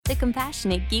the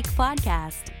Compassionate Geek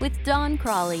Podcast with Don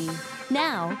Crawley.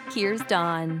 Now, here's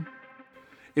Don.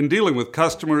 In dealing with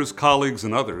customers, colleagues,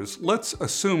 and others, let's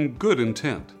assume good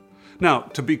intent. Now,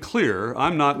 to be clear,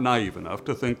 I'm not naive enough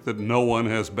to think that no one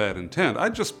has bad intent. I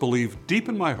just believe deep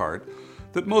in my heart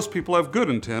that most people have good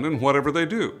intent in whatever they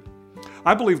do.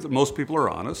 I believe that most people are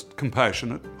honest,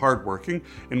 compassionate, hardworking,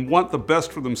 and want the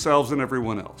best for themselves and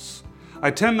everyone else. I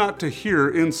tend not to hear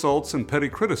insults and petty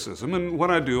criticism, and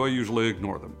when I do, I usually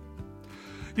ignore them.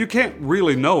 You can't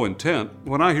really know intent.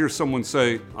 When I hear someone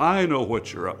say, "I know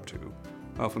what you're up to,"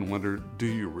 I often wonder, do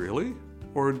you really?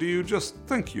 Or do you just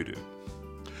think you do?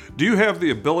 Do you have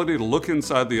the ability to look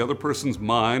inside the other person's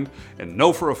mind and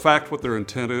know for a fact what their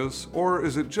intent is? Or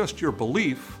is it just your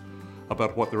belief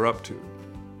about what they're up to?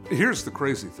 Here's the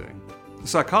crazy thing.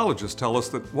 Psychologists tell us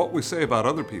that what we say about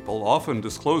other people often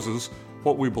discloses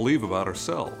what we believe about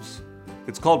ourselves.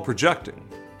 It's called projecting.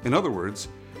 In other words,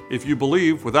 if you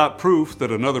believe without proof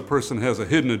that another person has a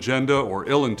hidden agenda or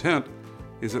ill intent,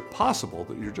 is it possible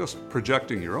that you're just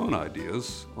projecting your own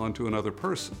ideas onto another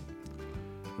person?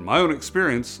 In my own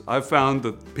experience, I've found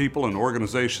that people and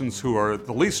organizations who are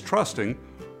the least trusting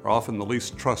are often the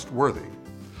least trustworthy.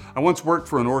 I once worked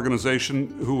for an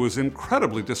organization who was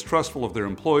incredibly distrustful of their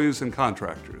employees and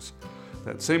contractors.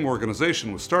 That same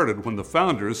organization was started when the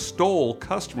founders stole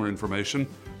customer information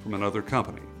from another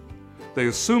company. They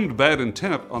assumed bad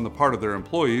intent on the part of their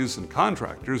employees and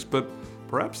contractors, but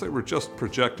perhaps they were just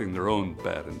projecting their own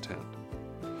bad intent.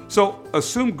 So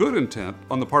assume good intent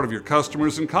on the part of your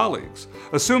customers and colleagues.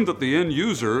 Assume that the end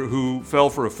user who fell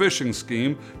for a phishing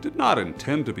scheme did not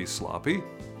intend to be sloppy.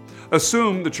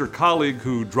 Assume that your colleague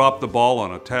who dropped the ball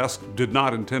on a task did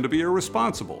not intend to be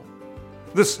irresponsible.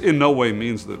 This in no way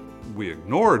means that we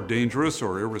ignore dangerous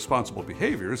or irresponsible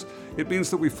behaviors. It means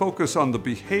that we focus on the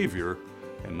behavior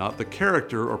and not the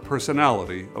character or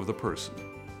personality of the person.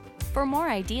 For more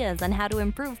ideas on how to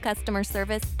improve customer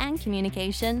service and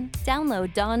communication,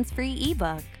 download Don's free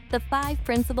ebook, The 5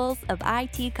 Principles of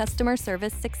IT Customer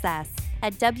Service Success,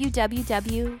 at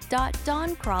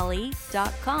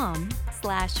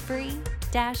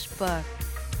www.doncrawley.com/free-book.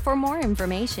 For more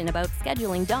information about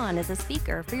scheduling Don as a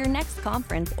speaker for your next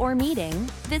conference or meeting,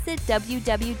 visit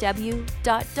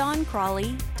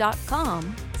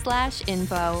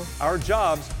www.doncrawley.com/info. Our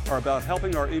jobs are about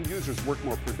helping our end users work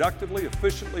more productively,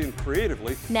 efficiently, and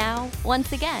creatively. Now,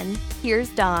 once again, here's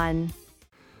Don.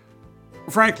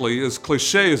 Frankly, as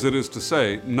cliche as it is to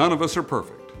say, none of us are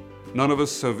perfect. None of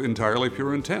us have entirely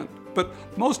pure intent, but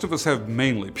most of us have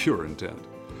mainly pure intent.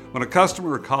 When a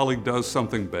customer or colleague does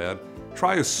something bad,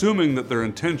 try assuming that their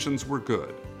intentions were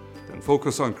good. Then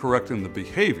focus on correcting the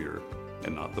behavior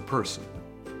and not the person.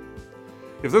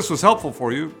 If this was helpful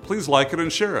for you, please like it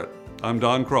and share it. I'm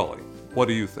Don Crawley. What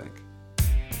do you think?